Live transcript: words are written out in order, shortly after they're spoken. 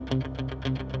Two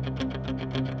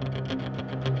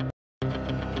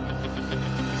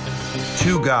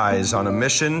guys on a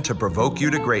mission to provoke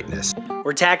you to greatness.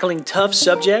 We're tackling tough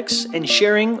subjects and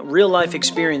sharing real-life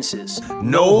experiences.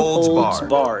 No holds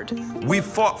barred. We've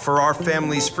fought for our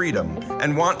family's freedom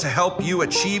and want to help you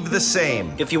achieve the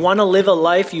same. If you want to live a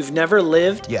life you've never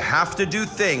lived, you have to do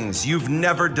things you've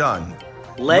never done.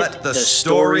 Let the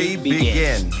story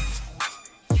begin.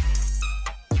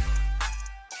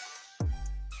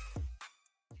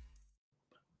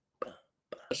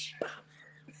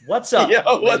 What's up?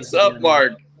 Yo, what's up,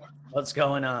 Mark? What's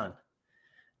going on?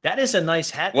 That is a nice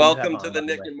hat. Welcome to the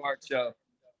Nick and Mark show.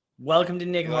 Welcome to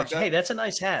Nick and Mark. Hey, that's a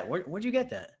nice hat. Where'd you get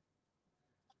that?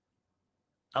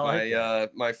 I like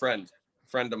that. My friend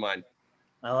of mine.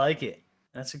 I like it.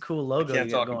 That's a cool logo. I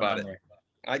can't talk about it.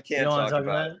 I can't talk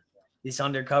about it. It's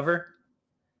undercover.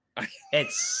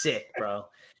 It's sick, bro.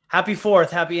 Happy 4th.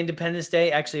 Happy Independence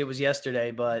Day. Actually, it was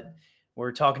yesterday, but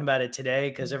we're talking about it today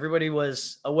because everybody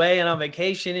was away and on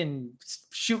vacation and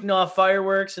shooting off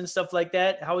fireworks and stuff like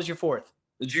that. How was your 4th?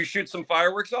 Did you shoot some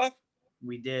fireworks off?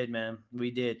 We did, man. We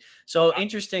did. So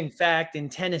interesting fact in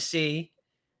Tennessee.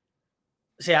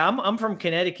 See, I'm from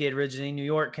Connecticut originally, New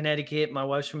York, Connecticut. My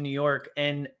wife's from New York,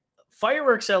 and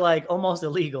fireworks are like almost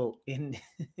illegal in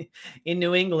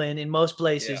New England. In most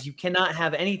places, you cannot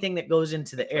have anything that goes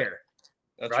into the air.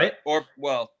 That's right. Or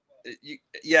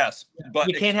yes, but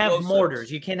you can't have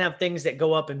mortars. You can't have things that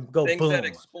go up and go things boom. That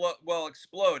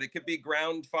explode. It could be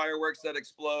ground fireworks that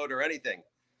explode or anything.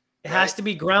 It has to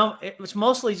be ground. It's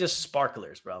mostly just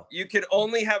sparklers, bro. You could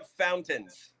only have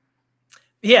fountains.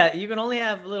 Yeah, you can only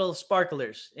have little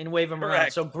sparklers and wave them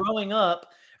around. So growing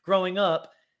up,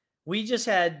 we just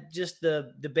had just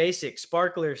the basic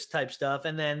sparklers type stuff,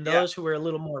 and then those who were a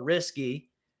little more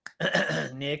risky,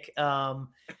 Nick,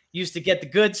 used to get the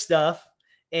good stuff.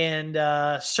 And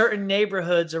certain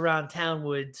neighborhoods around town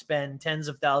would spend tens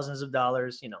of thousands of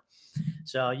dollars,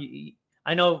 So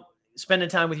I know spending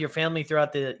time with your family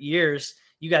throughout the years,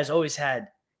 you guys always had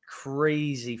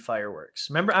crazy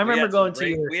fireworks. I remember going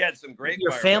to we had some great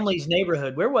your family's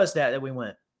neighborhood. Where was that we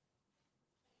went?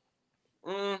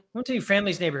 Went to your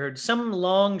family's neighborhood, some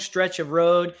long stretch of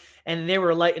road, and they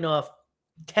were lighting off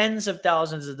tens of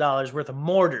thousands of dollars worth of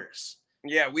mortars.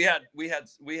 Yeah, we had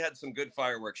some good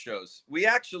fireworks shows. We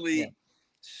actually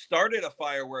started a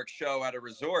fireworks show at a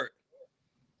resort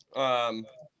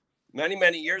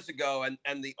many years ago,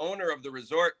 and the owner of the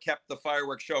resort kept the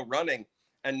fireworks show running.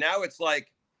 And now it's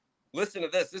like, listen to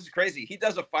this. This is crazy. He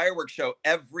does a fireworks show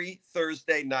every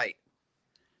Thursday night.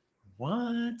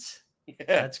 What? Yeah,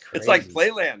 that's crazy. It's like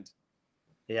Playland.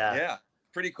 Yeah,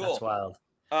 pretty cool. That's wild.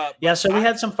 So we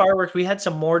had some fireworks. We had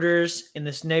some mortars in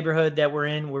this neighborhood that we're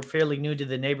in. We're fairly new to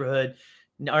the neighborhood.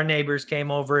 Our neighbors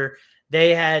came over.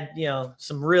 They had,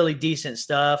 some really decent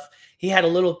stuff. He had a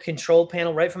little control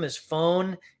panel right from his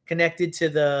phone connected to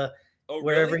the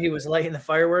wherever he was lighting the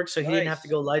fireworks, so he didn't have to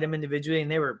go light them individually, and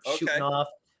they were shooting off.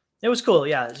 It was cool,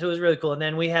 yeah. So it was really cool. And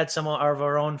then we had some of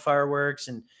our own fireworks,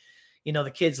 and the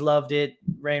kids loved it.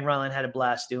 Ray and Rylan had a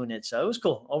blast doing it, so it was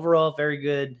cool. Overall, very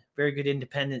good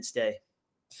Independence Day.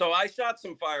 So I shot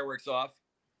some fireworks off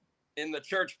in the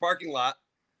church parking lot.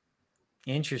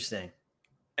 Interesting.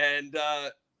 And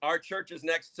our church is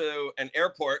next to an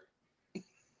airport.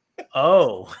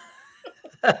 Oh.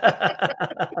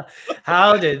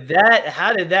 How did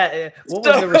that what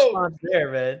was the response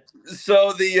there, man?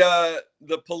 So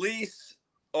the police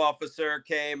officer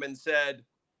came and said,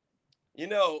 I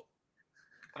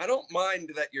don't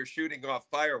mind that you're shooting off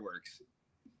fireworks.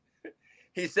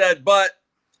 He said, but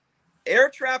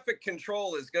air traffic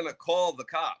control is going to call the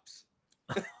cops.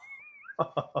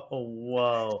 Oh,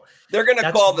 whoa. They're going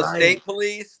to call the state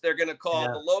police. They're going to call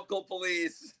the local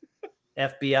police.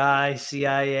 FBI,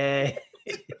 CIA.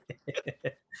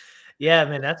 Yeah,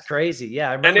 man, that's crazy. Yeah,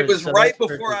 I remember. And it was right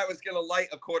before I was going to light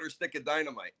a quarter stick of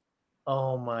dynamite.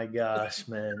 Oh, my gosh,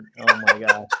 man. Oh, my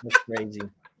gosh. That's crazy.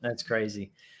 That's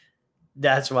crazy.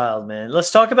 That's wild, man. Let's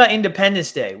talk about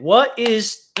Independence Day. What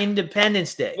is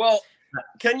Independence Day? Well,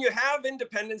 can you have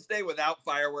Independence Day without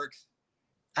fireworks?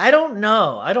 I don't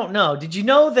know. Did you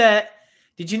know that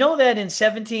in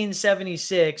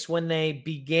 1776, when they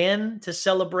began to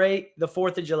celebrate the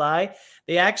 4th of July,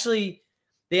 they actually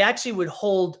would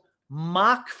hold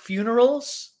mock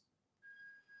funerals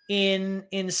in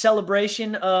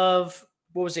celebration of,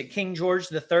 what was it, King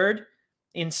George III,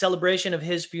 in celebration of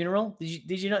his funeral.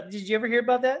 Did you ever hear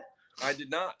about that? I did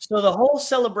not. So the whole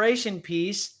celebration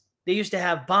piece, they used to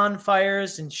have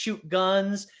bonfires and shoot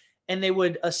guns, and they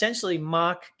would essentially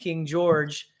mock King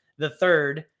George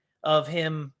III of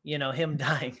him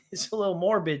dying. It's a little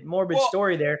morbid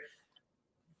story there.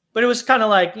 But it was kind of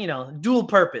like, dual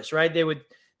purpose, right? They would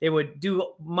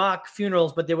do mock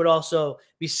funerals, but they would also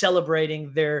be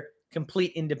celebrating their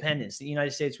complete independence. The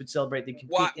United States would celebrate the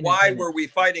complete Why independence. were we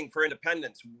fighting for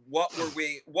independence? What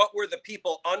were the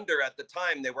people under at the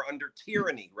time? They were under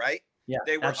tyranny, right? Yeah,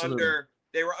 They were absolutely.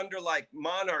 under like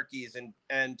monarchies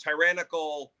and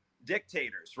tyrannical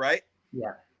dictators, right?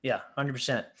 Yeah,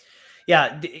 100%.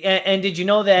 Yeah, and did you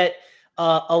know that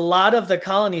a lot of the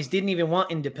colonies didn't even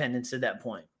want independence at that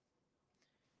point?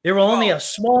 There were only a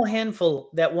small handful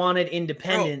that wanted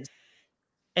independence,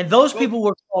 and those people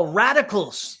were called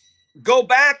radicals. Go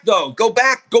back to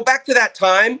that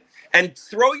time and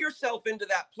throw yourself into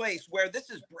that place where this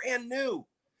is brand new.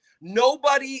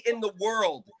 Nobody in the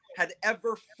world had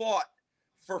ever fought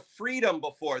for freedom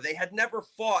before. They had never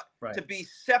fought to be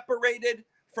separated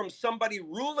from somebody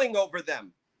ruling over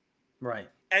them. Right.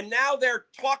 And now they're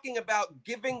talking about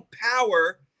giving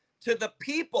power to the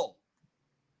people.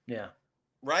 Yeah.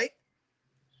 Right?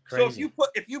 Crazy. So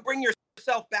if you bring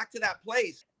yourself back to that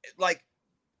place, like,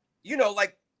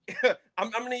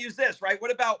 I'm going to use this, right?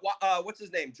 What about what's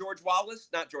his name? George Wallace?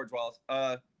 Not George Wallace.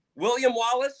 William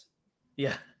Wallace?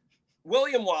 Yeah.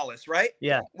 William Wallace, right?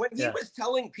 Yeah. When he was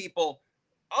telling people,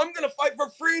 I'm going to fight for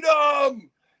freedom,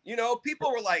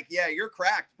 people were like, yeah, you're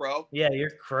cracked, bro. Yeah,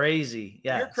 you're crazy.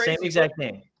 Yeah, you're crazy, same exact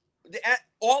thing.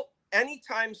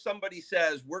 Anytime somebody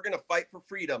says we're going to fight for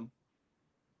freedom,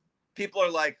 people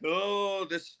are like, oh,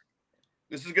 this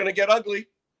is going to get ugly.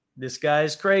 This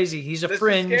guy's crazy. He's a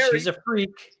fringe. He's a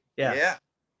freak. Yeah.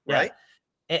 Right.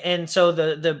 And so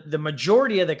the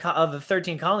majority of the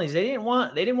 13 colonies, they didn't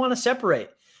want to separate.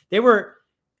 They were,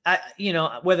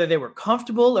 whether they were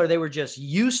comfortable or they were just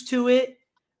used to it,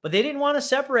 but they didn't want to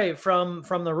separate from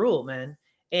the rule, man.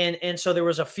 And so there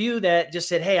was a few that just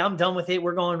said, hey, I'm done with it.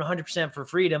 We're going 100% for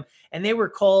freedom. And they were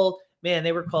called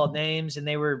names, and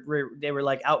they were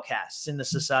like outcasts in the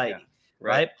society. Yeah,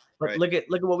 right. But look at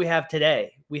what we have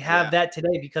today. We have that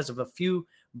today because of a few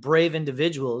brave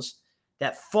individuals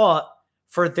that fought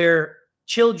for their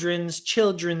children's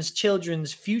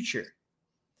future.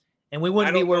 And we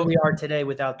wouldn't be where we are today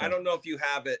without them. I don't know if you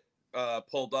have it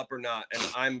pulled up or not, and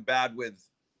I'm bad with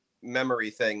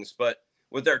memory things, but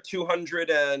with their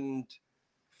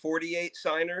 248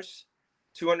 signers,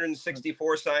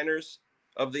 264 signers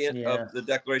of the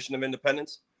Declaration of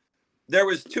Independence, there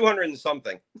was 200 and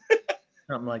something.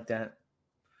 Something like that.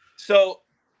 So,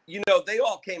 they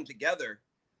all came together,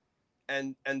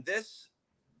 and this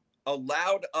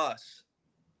allowed us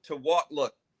to walk.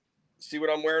 Look, see what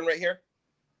I'm wearing right here?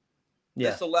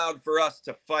 Yeah. This allowed for us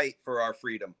to fight for our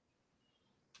freedom.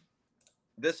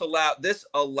 This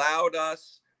allowed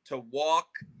us to walk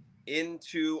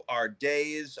into our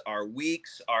days, our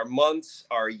weeks, our months,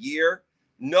 our year,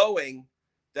 knowing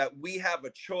that we have a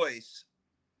choice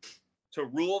to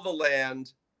rule the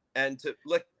land and to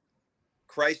let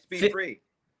Christ be free.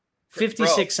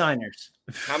 56 signers.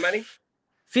 How many?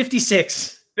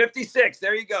 56. 56.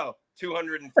 There you go.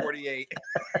 248.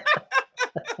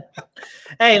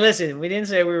 Hey, listen, we didn't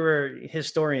say we were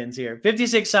historians here.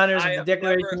 56 signers of the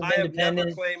Declaration of Independence. I have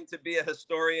never claimed to be a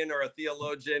historian or a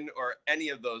theologian or any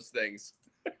of those things.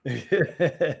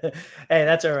 Hey,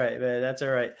 that's all right, man. That's all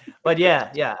right. But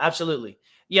yeah, absolutely.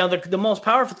 The most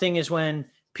powerful thing is when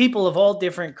people of all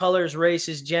different colors,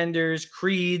 races, genders,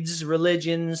 creeds,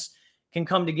 religions can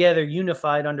come together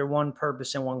unified under one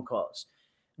purpose and one cause.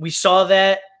 We saw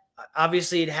that.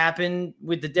 Obviously, it happened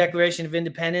with the Declaration of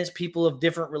Independence, people of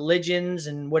different religions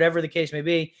and whatever the case may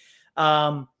be.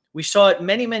 We saw it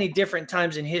many, many different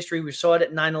times in history. We saw it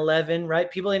at 9/11, right?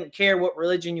 People didn't care what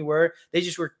religion you were. They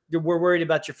just were worried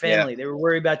about your family. Yeah. They were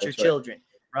worried about your children,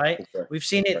 right? We've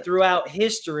seen it throughout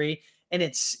history, and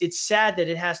it's sad that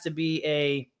it has to be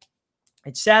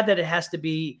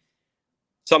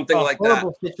something like that.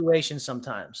 Horrible situation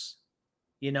sometimes,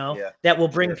 that will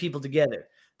bring people together.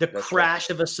 The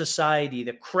crash of a society,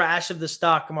 the crash of the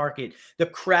stock market, the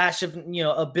crash of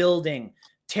a building,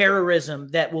 terrorism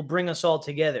that will bring us all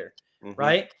together,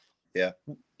 right? Yeah.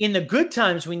 In the good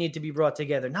times, we need to be brought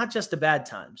together, not just the bad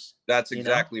times. That's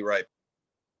exactly right.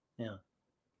 Yeah.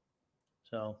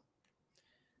 So,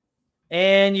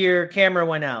 and your camera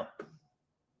went out.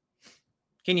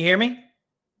 Can you hear me?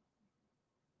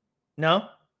 No?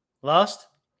 Lost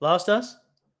us?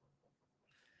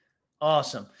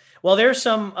 Awesome. Well, there's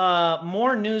some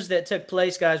more news that took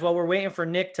place, guys, while we're waiting for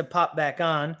Nick to pop back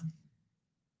on.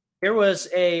 There was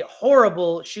a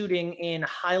horrible shooting in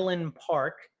Highland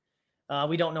Park.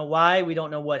 We don't know why. We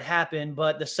don't know what happened,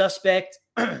 but the suspect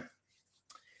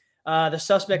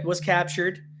was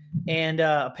captured, and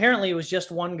apparently it was just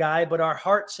one guy, but our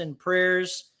hearts and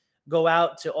prayers go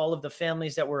out to all of the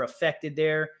families that were affected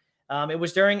there. It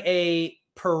was during a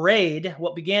parade.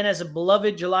 What began as a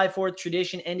beloved July 4th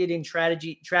tradition ended in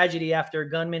tragedy after a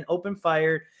gunman opened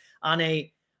fire on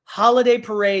a holiday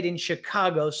parade in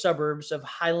Chicago suburbs of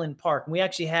Highland Park. And we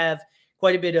actually have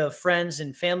quite a bit of friends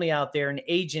and family out there and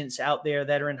agents out there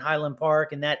that are in Highland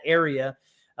Park and that area.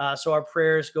 So our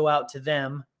prayers go out to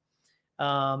them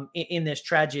in this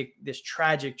tragic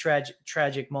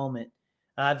moment.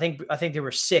 I think there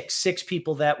were six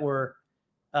people that were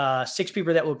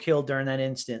killed during that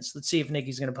instance. Let's see if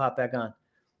Nikki's going to pop back on.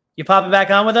 You popping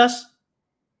back on with us?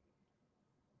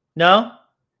 No?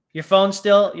 Your phone's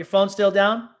still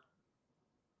down?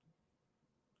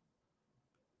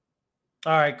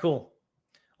 All right, cool.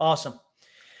 Awesome.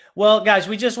 Well, guys,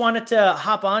 we just wanted to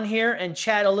hop on here and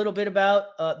chat a little bit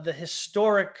about the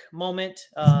historic moment,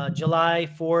 July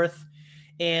 4th.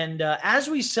 And as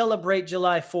we celebrate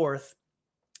July 4th,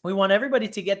 we want everybody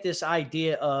to get this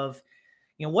idea of,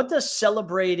 what does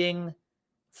celebrating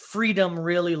freedom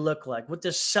really look like? What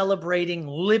does celebrating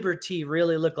liberty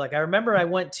really look like? I remember I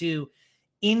went to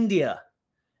India,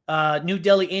 New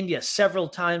Delhi, India, several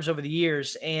times over the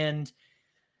years. And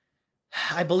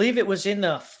I believe it was in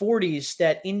the 40s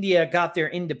that India got their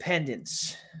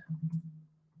independence.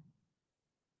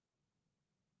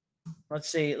 Let's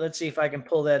see if I can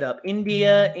pull that up.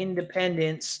 India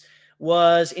independence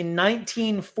was in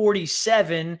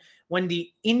 1947 when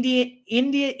the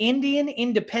Indian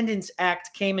Independence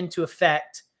Act came into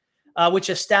effect, which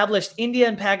established India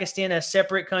and Pakistan as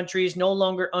separate countries, no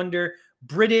longer under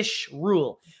British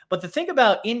rule. But the thing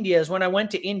about India is when I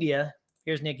went to India,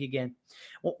 here's Nikki again.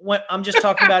 I'm just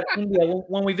talking about India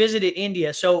when we visited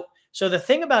India. So the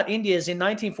thing about India is in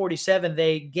 1947,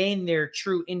 they gained their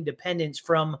true independence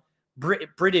from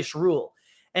British rule.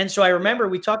 And so I remember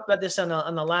we talked about this on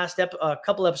the last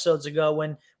couple episodes ago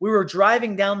when we were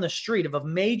driving down the street of a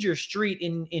major street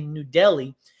in New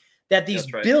Delhi, that these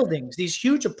buildings, these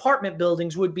huge apartment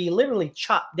buildings would be literally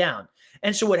chopped down.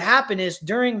 And so what happened is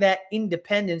during that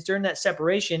independence, during that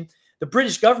separation, the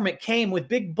British government came with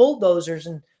big bulldozers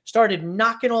and started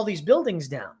knocking all these buildings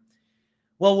down.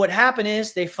 Well, what happened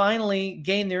is they finally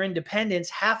gained their independence.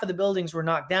 Half of the buildings were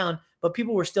knocked down, but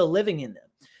people were still living in them.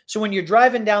 So when you're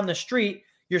driving down the street,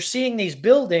 you're seeing these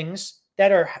buildings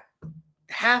that are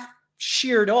half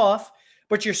sheared off,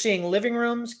 but you're seeing living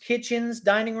rooms, kitchens,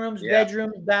 dining rooms,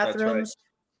 bedrooms, bathrooms,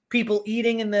 people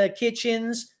eating in the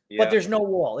kitchens, but there's no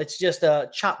wall. It's just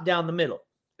chopped down the middle.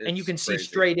 And you can see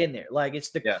straight in there. Like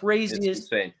it's the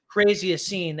craziest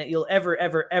scene that you'll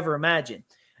ever imagine.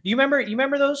 You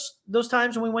remember those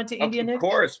times when we went to India, Nick? Of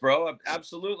course, bro.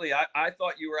 Absolutely. I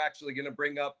thought you were actually going to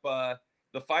bring up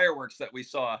the fireworks that we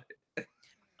saw.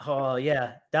 Oh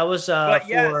yeah, that was but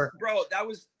yes, bro, that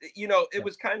was, it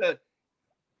was kind of,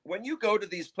 when you go to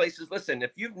these places, listen,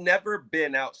 if you've never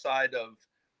been outside of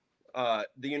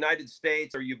the United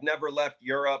States, or you've never left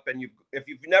Europe, and if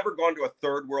you've never gone to a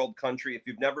third world country, if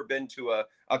you've never been to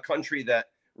a country that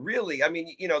really, I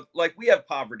mean, like we have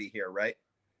poverty here, right?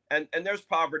 And there's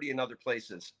poverty in other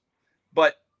places,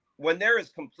 but when there is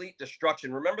complete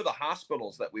destruction, remember the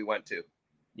hospitals that we went to?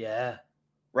 Yeah.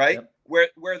 Right. Yep.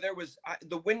 Where there was,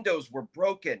 the windows were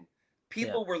broken.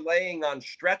 People were laying on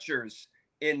stretchers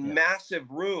in massive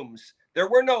rooms. There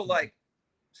were no like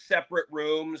separate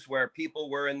rooms where people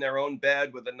were in their own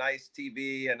bed with a nice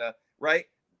TV and right.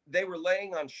 They were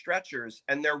laying on stretchers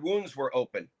and their wounds were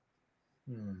open.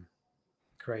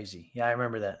 Crazy. Yeah. I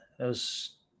remember that. That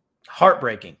was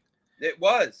heartbreaking. It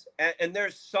was. And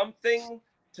there's something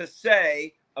to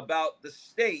say about the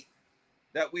state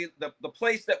that the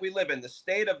place that we live in, the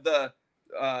state of the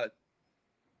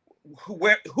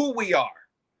who we are,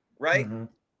 right? Mm-hmm.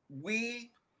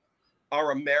 We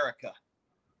are America.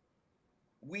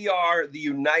 We are the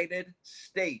United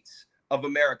States of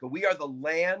America. We are the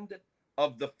land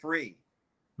of the free.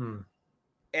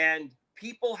 And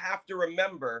people have to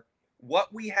remember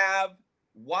what we have,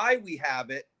 why we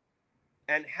have it,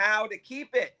 and how to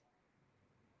keep it.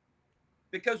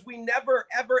 Because we never,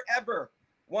 ever, ever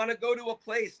want to go to a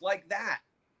place like that.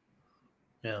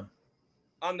 Yeah.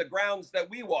 On the grounds that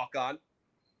we walk on.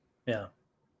 Yeah.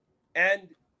 And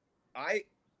I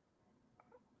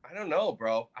don't know,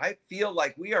 bro. I feel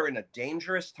like we are in a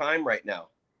dangerous time right now.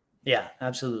 Yeah,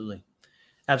 absolutely.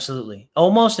 Absolutely.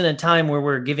 Almost in a time where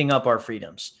we're giving up our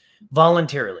freedoms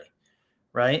voluntarily,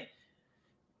 right?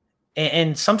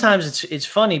 And sometimes it's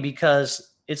funny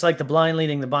because it's like the blind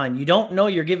leading the blind. You don't know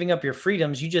you're giving up your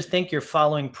freedoms. You just think you're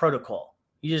following protocol.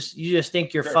 You just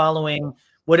think you're following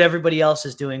what everybody else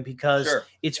is doing because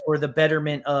it's for the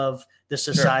betterment of the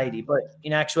society. But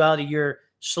in actuality, you're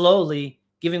slowly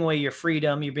giving away your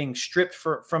freedom. You're being stripped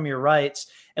from your rights.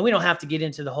 And we don't have to get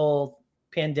into the whole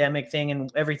pandemic thing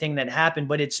and everything that happened,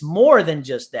 but it's more than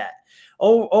just that.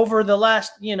 Over the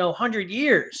last, 100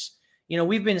 years,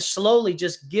 we've been slowly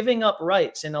just giving up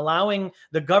rights and allowing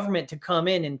the government to come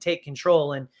in and take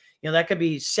control. And, that could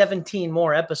be 17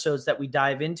 more episodes that we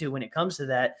dive into when it comes to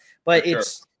that. But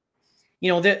it's,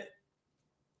 the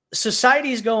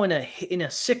society is going in a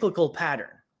cyclical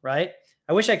pattern, right?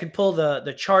 I wish I could pull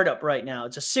the chart up right now.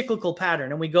 It's a cyclical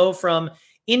pattern. And we go from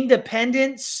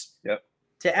independence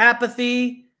to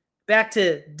apathy, back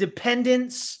to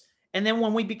dependence. And then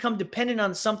when we become dependent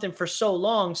on something for so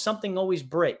long, something always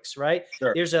breaks, right?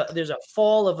 Sure. There's a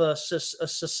fall of a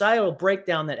societal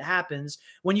breakdown that happens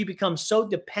when you become so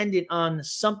dependent on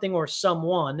something or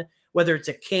someone, whether it's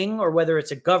a king or whether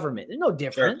it's a government. There's no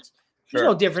difference. Sure.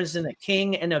 There's no difference in a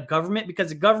king and a government, because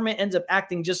the government ends up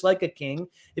acting just like a king.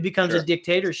 It becomes a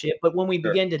dictatorship. But when we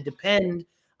begin to depend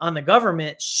on the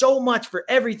government so much for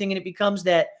everything, and it becomes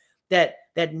that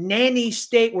nanny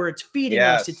state where it's feeding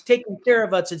us, it's taking care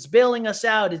of us, it's bailing us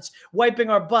out, it's wiping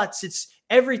our butts, it's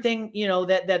everything,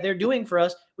 that they're doing for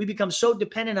us. We become so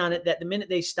dependent on it that the minute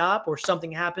they stop or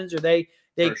something happens or they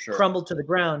crumble to the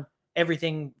ground,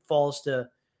 everything falls to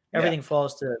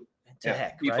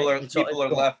heck. People right? are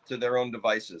left to their own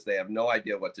devices. They have no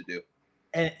idea what to do.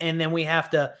 And then we have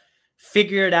to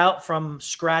figure it out from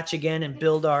scratch again and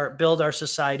build our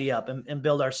society up and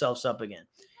build ourselves up again.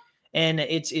 And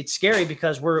it's scary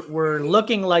because we're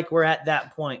looking like we're at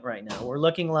that point right now. We're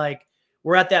looking like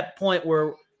we're at that point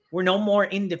where we're no more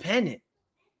independent.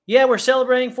 Yeah, we're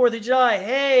celebrating 4th of July.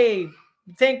 Hey,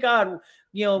 thank God,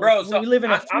 Bro, so we live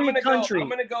in a free country. I'm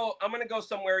gonna go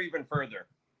somewhere even further.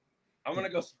 I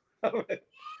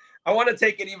want to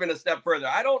take it even a step further.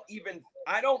 I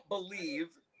don't believe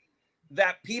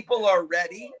that people are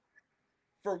ready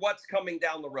for what's coming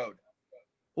down the road.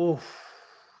 Oof.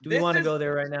 Do we want to go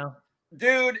there right now?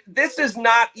 Dude,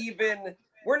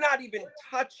 we're not even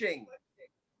touching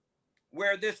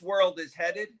where this world is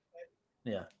headed.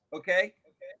 Yeah. Okay.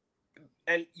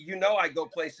 And I go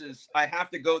places, I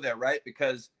have to go there, right?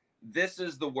 Because this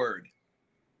is the word.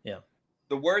 Yeah.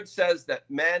 The word says that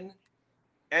men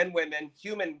and women,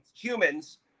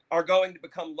 humans are going to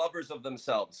become lovers of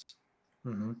themselves.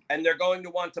 Mm-hmm. And they're going to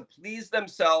want to please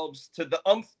themselves to the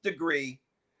nth degree,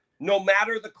 no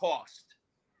matter the cost.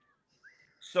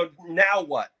 So now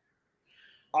what?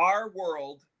 Our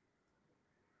world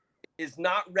is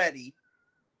not ready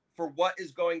for what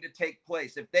is going to take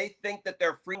place. If they think that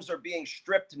their freedoms are being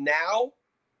stripped now,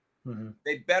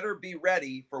 they better be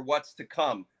ready for what's to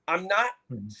come. I'm not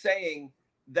saying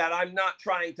that I'm not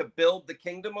trying to build the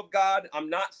kingdom of God. I'm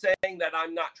not saying that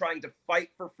I'm not trying to fight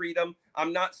for freedom.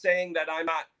 I'm not saying that I'm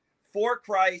not for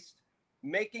Christ,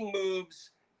 making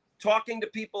moves, talking to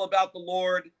people about the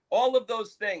Lord, all of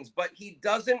those things. But he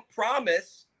doesn't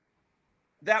promise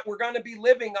that we're going to be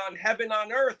living on heaven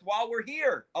on earth while we're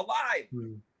here alive.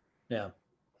 Yeah.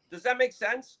 Does that make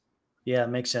sense? Yeah, it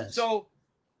makes sense. So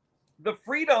the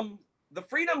freedoms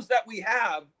that we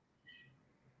have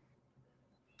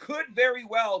could very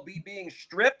well be being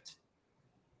stripped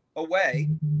away.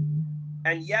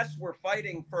 And yes, we're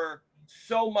fighting for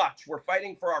so much. We're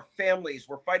fighting for our families.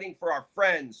 We're fighting for our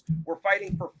friends. We're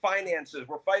fighting for finances.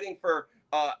 We're fighting for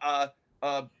a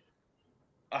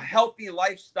healthy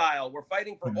lifestyle. We're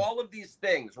fighting for all of these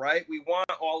things, right? We want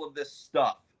all of this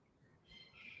stuff.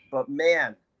 But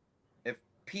man, if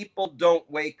people don't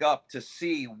wake up to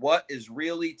see what is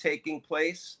really taking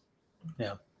place,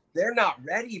 they're not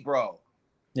ready, bro.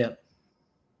 Yeah.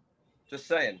 Just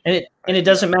saying. And it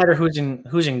doesn't matter who's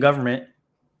in government.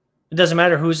 It doesn't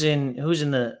matter who's in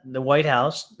the White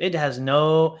House.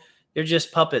 They're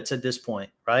just puppets at this point,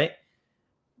 right?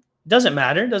 It doesn't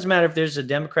matter. It doesn't matter if there's a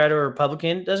Democrat or a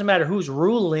Republican. It doesn't matter who's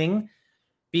ruling,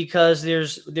 because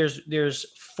there's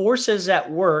forces at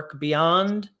work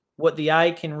beyond what the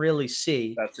eye can really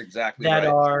see. That's exactly that right.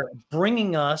 are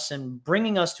bringing us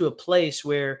to a place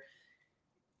where,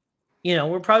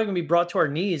 we're probably going to be brought to our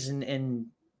knees. And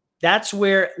that's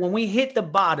where, when we hit the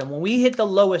bottom, when we hit the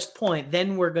lowest point,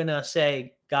 then we're going to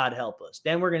say, God help us.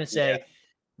 Then we're going to say,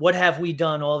 what have we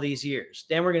done all these years?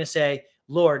 Then we're going to say,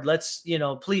 Lord, let's,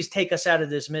 please take us out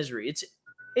of this misery.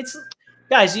 It's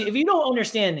guys, if you don't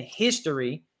understand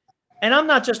history, and I'm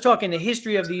not just talking the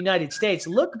history of the United States,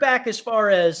 look back as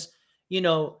far as,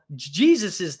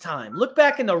 Jesus's time. Look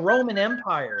back in the Roman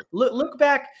Empire. Look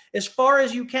back as far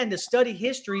as you can to study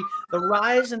history, the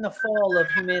rise and the fall of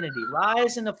humanity,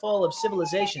 rise and the fall of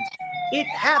civilizations. It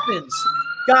happens.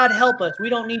 God help us. We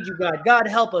don't need you, God. God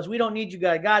help us. We don't need you,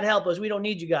 God. God help us. We don't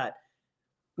need you, God.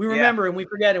 We remember and we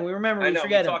forget him. We remember and we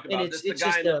forget him. And it's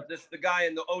just the guy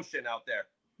in the ocean out there.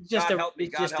 It's just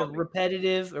a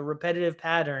repetitive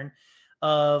pattern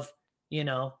of,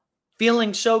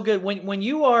 feeling so good when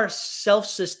you are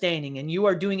self-sustaining and you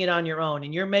are doing it on your own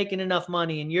and you're making enough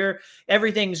money and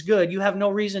everything's good. You have no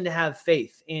reason to have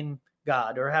faith in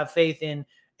God or have faith in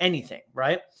anything,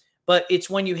 right? But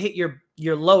it's when you hit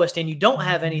your lowest and you don't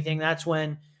have anything, that's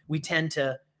when we tend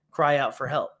to cry out for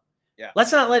help. Yeah.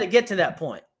 Let's not let it get to that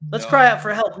point. Let's cry out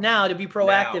for help now to be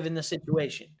proactive in the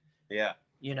situation. Yeah.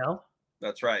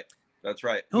 That's right. That's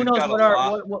right. Who knows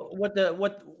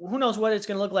who knows what it's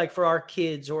going to look like for our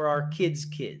kids or our kids'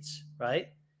 kids, right?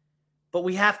 But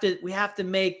we have to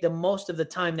make the most of the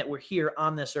time that we're here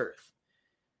on this earth,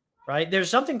 right?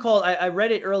 There's something called, I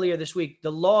read it earlier this week,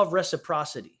 the law of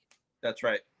reciprocity. That's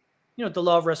right. You know what the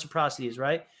law of reciprocity is,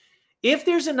 right? If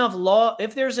there's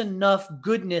enough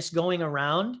goodness going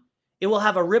around, it will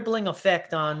have a rippling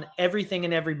effect on everything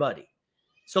and everybody.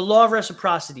 So law of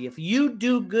reciprocity. If you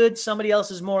do good, somebody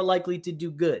else is more likely to do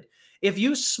good. If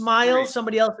you smile,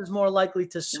 somebody else is more likely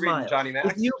to smile. Johnny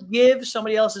Max? If you give,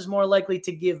 somebody else is more likely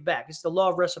to give back. It's the law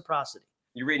of reciprocity.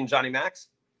 You reading Johnny Max?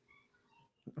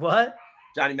 What?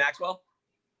 Johnny Maxwell?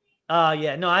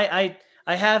 Yeah. No, I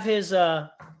have his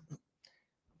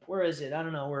where is it? I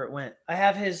don't know where it went. I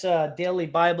have his daily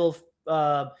Bible,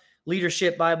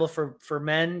 leadership Bible for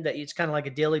men. That it's kind of like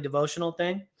a daily devotional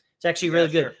thing. It's actually really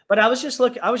good. But I was just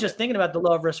thinking about the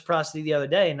law of reciprocity the other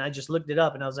day, and I just looked it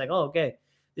up, and I was like, oh, okay,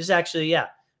 this is actually,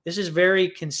 this is very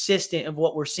consistent of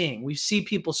what we're seeing. We see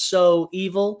people so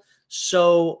evil,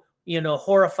 so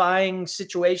horrifying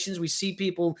situations. We see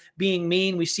people being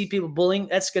mean. We see people bullying.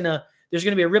 There's gonna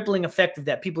be a rippling effect of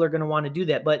that. People are gonna want to do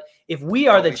that. But if we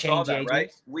are the change agents,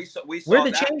 right? We're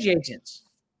the change agents.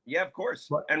 Yeah, of course.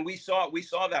 And we saw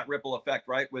that ripple effect,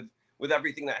 right? With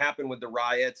everything that happened with the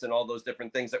riots and all those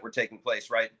different things that were taking place,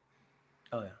 right?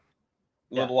 Oh, yeah.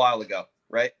 A little while ago,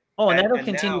 right? Oh, and that'll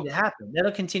continue to happen.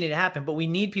 That'll continue to happen. But we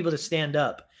need people to stand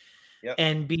up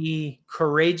and be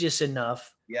courageous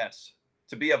enough. Yes.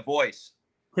 To be a voice.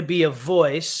 To be a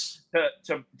voice.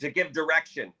 To give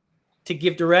direction. To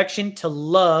give direction, to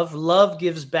love. Love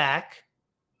gives back,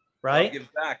 right? Love gives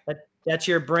back. That's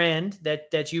your brand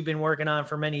that you've been working on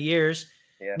for many years.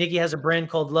 Yeah. Nikki has a brand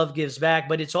called Love Gives Back,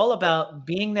 but it's all about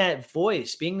being that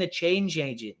voice, being the change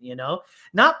agent,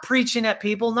 not preaching at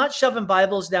people, not shoving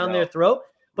Bibles down their throat,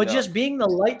 but just being the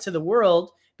light to the world,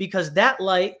 because that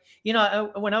light,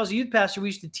 when I was a youth pastor, we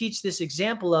used to teach this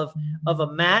example of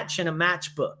a match and a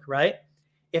matchbook, right?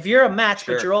 If you're a match,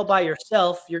 but you're all by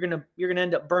yourself, you're going to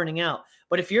end up burning out.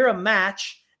 But if you're a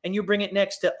match and you bring it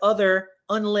next to other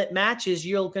unlit matches,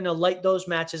 you're going to light those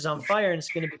matches on fire, and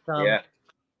it's going to become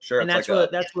Sure. And that's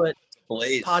what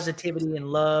blaze. Positivity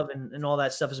and love and all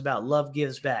that stuff is about. Love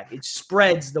gives back. It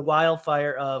spreads the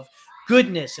wildfire of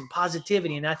goodness and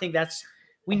positivity. And I think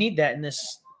we need that in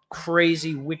this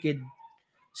crazy, wicked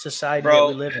society that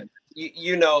we live in.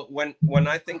 When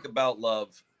I think about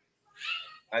love,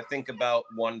 I think about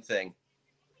one thing.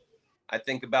 I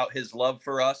think about his love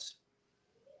for us.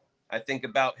 I think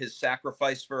about his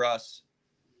sacrifice for us.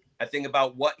 I think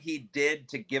about what he did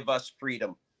to give us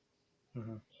freedom.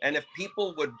 Mm-hmm. And if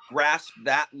people would grasp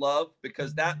that love,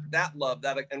 because that love,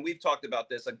 and we've talked about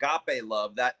this, agape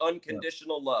love, that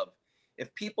unconditional love,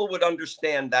 if people would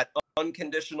understand that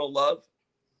unconditional love,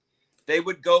 they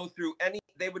would go through any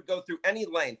length, they would go through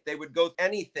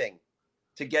anything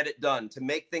to get it done, to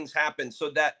make things happen, so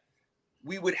that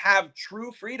we would have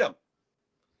true freedom.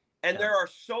 And there are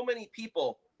so many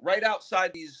people right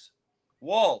outside these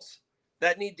walls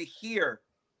that need to hear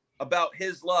about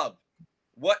his love.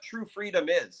 What true freedom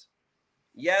is.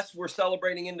 Yes, we're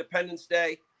celebrating Independence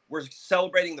Day. We're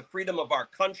celebrating the freedom of our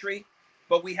country,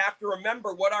 but we have to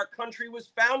remember what our country was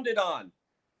founded on.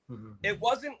 Mm-hmm. It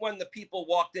wasn't when the people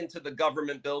walked into the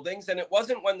government buildings, and it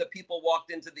wasn't when the people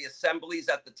walked into the assemblies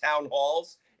at the town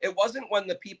halls. It wasn't when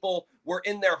the people were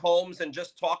in their homes and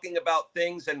just talking about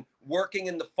things and working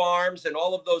in the farms and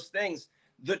all of those things.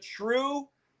 The true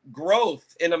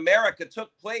growth in America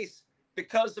took place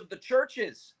because of the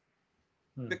churches.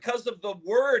 Because of the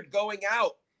word going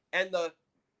out, and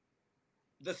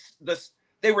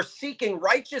they were seeking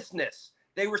righteousness,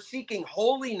 they were seeking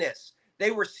holiness, they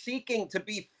were seeking to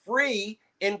be free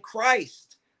in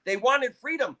Christ. They wanted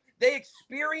freedom. They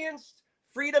experienced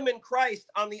freedom in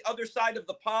Christ on the other side of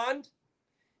the pond,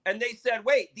 and they said,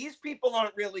 wait, these people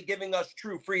aren't really giving us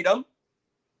true freedom.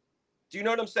 Do you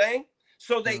know what I'm saying?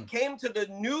 So they came to the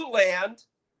new land,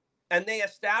 and they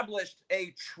established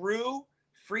a true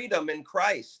freedom in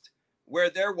Christ, where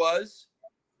there was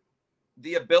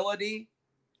the ability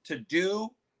to do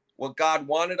what God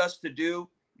wanted us to do.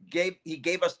 He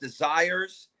gave us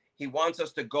desires. He wants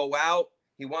us to go out.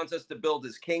 He wants us to build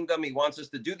his kingdom. He wants us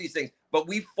to do these things. But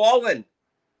we've fallen.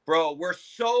 Bro, we're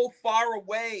so far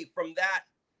away from that.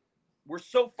 We're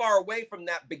so far away from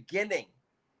that beginning.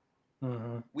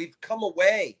 Mm-hmm. We've come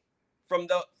away from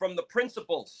the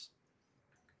principles,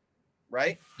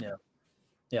 right?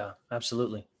 Yeah,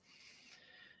 absolutely.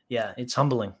 Yeah, it's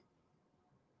humbling.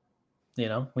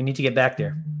 We need to get back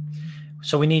there.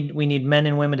 So we need men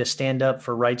and women to stand up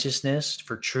for righteousness,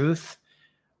 for truth.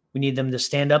 We need them to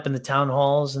stand up in the town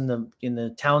halls and in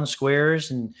the town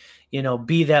squares and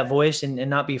be that voice and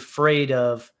not be afraid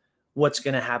of what's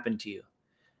going to happen to you.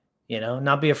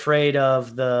 Not be afraid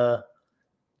of the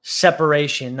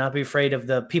separation, not be afraid of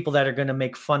the people that are going to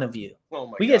make fun of you. Oh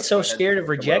my We God, get so go ahead. scared of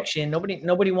rejection.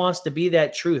 Nobody wants to be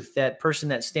that truth, that person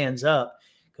that stands up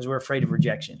because we're afraid of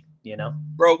rejection,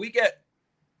 Bro, we get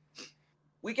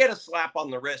a slap on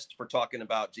the wrist for talking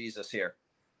about Jesus here.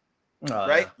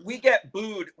 Right? Yeah. We get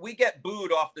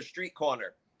booed off the street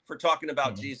corner for talking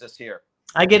about Jesus here.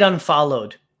 I get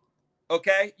unfollowed.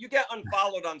 Okay? You get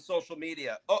unfollowed on social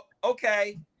media. Oh,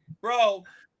 okay. Bro,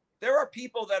 there are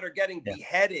people that are getting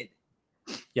beheaded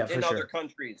in other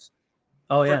countries.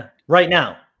 Oh, yeah. Right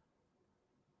now.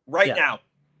 Right now.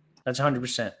 That's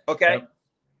 100%. Okay? Yep.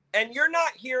 And you're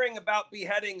not hearing about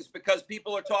beheadings because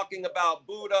people are talking about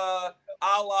Buddha,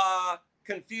 Allah,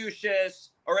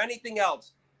 Confucius, or anything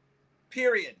else.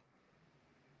 Period.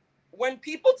 When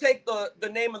people take the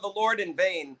name of the Lord in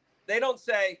vain, they don't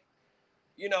say,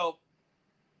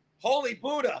 Holy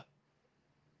Buddha.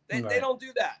 They don't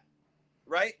do that.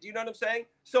 Right? Do you know what I'm saying?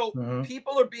 So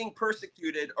people are being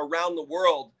persecuted around the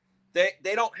world. They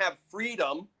don't have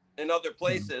freedom in other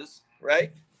places,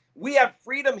 right? We have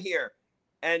freedom here.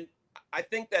 And I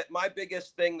think that my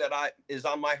biggest thing that is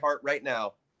on my heart right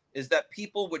now is that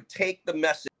people would take the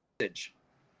message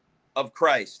of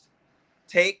Christ,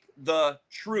 take the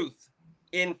truth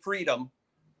in freedom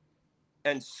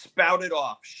and spout it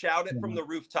off, shout it from the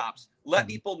rooftops, let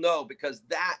people know, because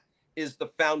that is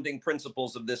the founding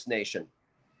principles of this nation.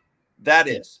 That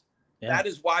is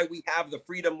why we have the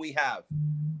freedom we have.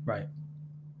 Right.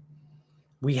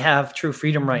 We have true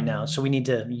freedom right now, so we need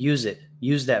to use it.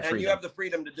 Use that freedom. And you have the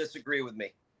freedom to disagree with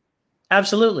me.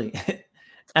 Absolutely.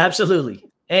 Absolutely.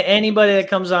 Anybody that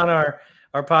comes on our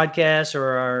podcast or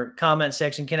our comment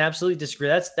section can absolutely disagree.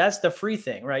 That's the free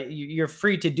thing, right? You're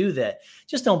free to do that.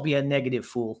 Just don't be a negative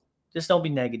fool. Just don't be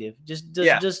negative. Just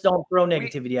don't throw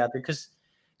negativity out there, because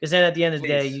then at the end of the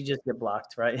day, you just get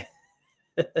blocked, right?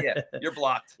 Yeah, you're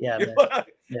blocked. Yeah, you're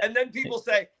blocked. And then people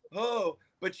say, "Oh,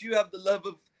 but you have the love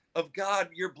of God.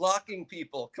 You're blocking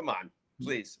people." Come on,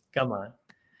 please. Come on.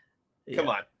 Come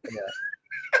on. Yeah.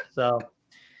 So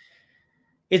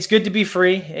it's good to be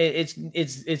free.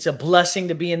 It's a blessing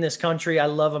to be in this country. I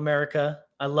love America.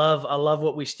 I love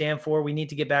what we stand for. We need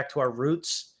to get back to our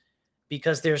roots,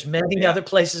 because there's many other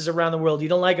places around the world. You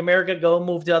don't like America? Go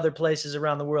move to other places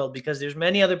around the world, because there's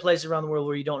many other places around the world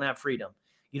where you don't have freedom.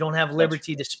 You don't have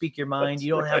liberty to speak your mind.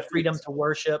 You don't have freedom to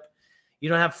worship. You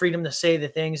don't have freedom to say the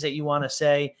things that you want to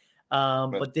say.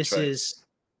 But this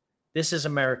is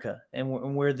America,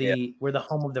 and we're the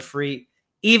home of the free.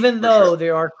 Even though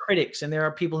there are critics and there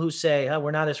are people who say, "Oh,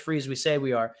 we're not as free as we say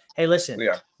we are." Hey, listen,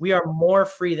 we are more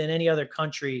free than any other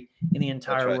country in the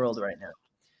entire world right now.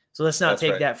 So let's not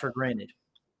take that for granted.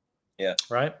 Yeah.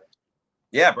 Right.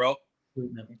 Yeah, bro.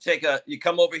 You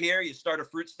come over here, you start a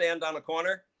fruit stand on a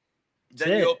corner.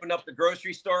 Then you open up the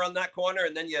grocery store on that corner,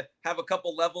 and then you have a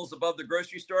couple levels above the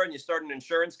grocery store, and you start an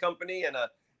insurance company and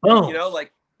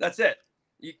that's it.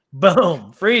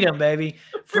 Boom. Freedom, baby.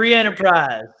 Free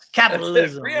enterprise.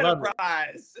 Capitalism. Free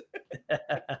enterprise.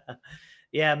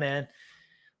 Yeah, man.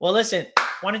 Well, listen,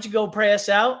 why don't you go pray us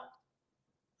out?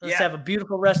 Let's have a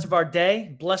beautiful rest of our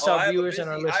day. Bless our viewers and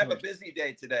our listeners. I have a busy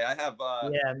day today. I have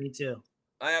me too.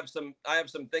 I have some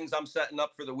things I'm setting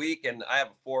up for the week, and I have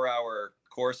a 4-hour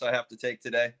course I have to take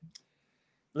today.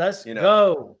 Let's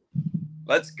go.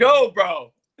 Let's go,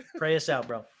 bro. Pray us out,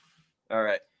 bro. All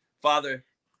right. Father,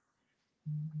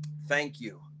 thank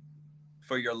you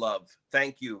for your love.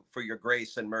 Thank you for your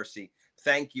grace and mercy.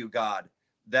 Thank you, God,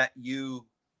 that you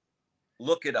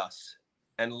look at us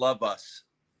and love us,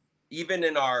 even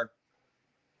in our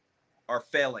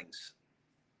failings.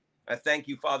 I thank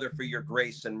you, Father, for your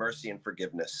grace and mercy and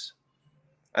forgiveness.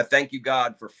 I thank you,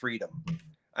 God, for freedom.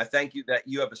 I thank you that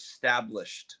you have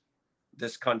established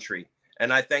this country.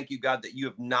 And I thank you, God, that you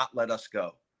have not let us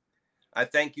go. I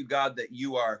thank you, God, that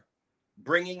you are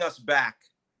bringing us back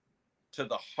to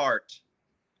the heart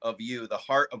of you, the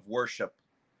heart of worship.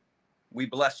 We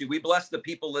bless you. We bless the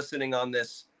people listening on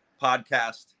this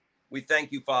podcast. We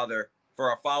thank you, Father, for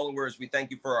our followers. We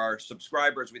thank you for our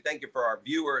subscribers. We thank you for our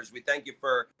viewers. We thank you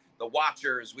for the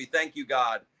watchers. We thank you,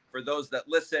 God, for those that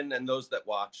listen and those that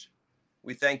watch.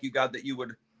 We thank you, God, that you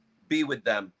would be with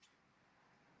them.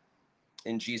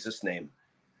 In Jesus' name,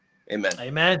 amen.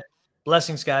 Amen.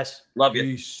 Blessings, guys. Love you.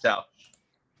 Peace. Ciao.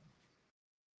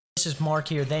 This is Mark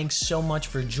here. Thanks so much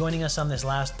for joining us on this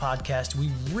last podcast.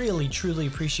 We really, truly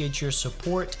appreciate your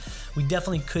support. We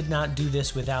definitely could not do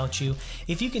this without you.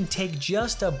 If you can take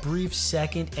just a brief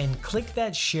second and click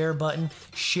that share button,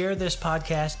 share this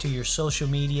podcast to your social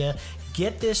media,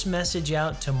 get this message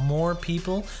out to more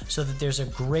people so that there's a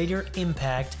greater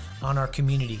impact on our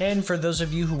community. And for those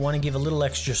of you who want to give a little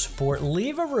extra support,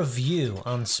 leave a review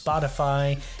on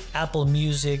Spotify, Apple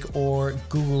Music, or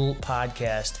Google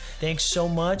Podcast. Thanks so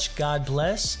much. God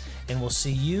bless, and we'll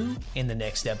see you in the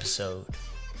next episode.